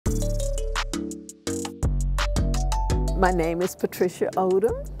My name is Patricia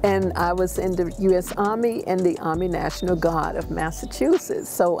Odom, and I was in the U.S. Army and the Army National Guard of Massachusetts.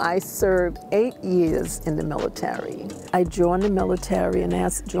 So I served 8 years in the military. I joined the military and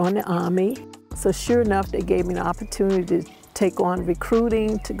joined the Army. So sure enough, they gave me an opportunity to take on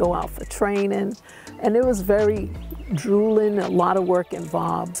recruiting, to go out for training, and it was very drooling, a lot of work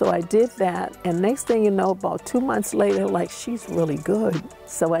involved. So I did that, and next thing you know, about 2 months later, like, she's really good.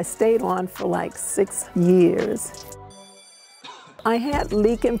 So I stayed on for like 6 years. I had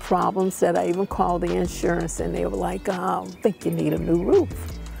leaking problems that I even called the insurance, and they were like, I think you need a new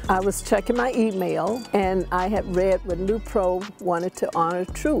roof. I was checking my email, and I had read what NEWPRO wanted to honor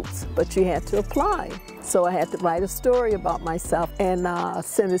troops, but you had to apply. So I had to write a story about myself and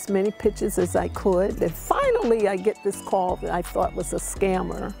send as many pictures as I could. And finally, I get this call that I thought was a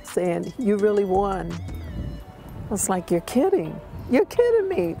scammer saying, "You really won." I was like, "You're kidding. You're kidding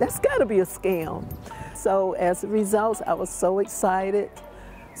me. That's got to be a scam." So as a result, I was so excited,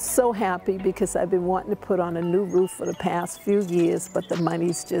 so happy, because I've been wanting to put on a new roof for the past few years, but the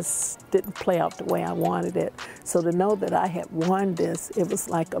monies just didn't play out the way I wanted it. So to know that I had won this, it was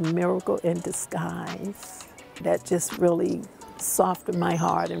like a miracle in disguise. That just really softened my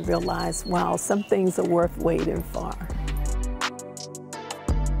heart and realized, wow, some things are worth waiting for.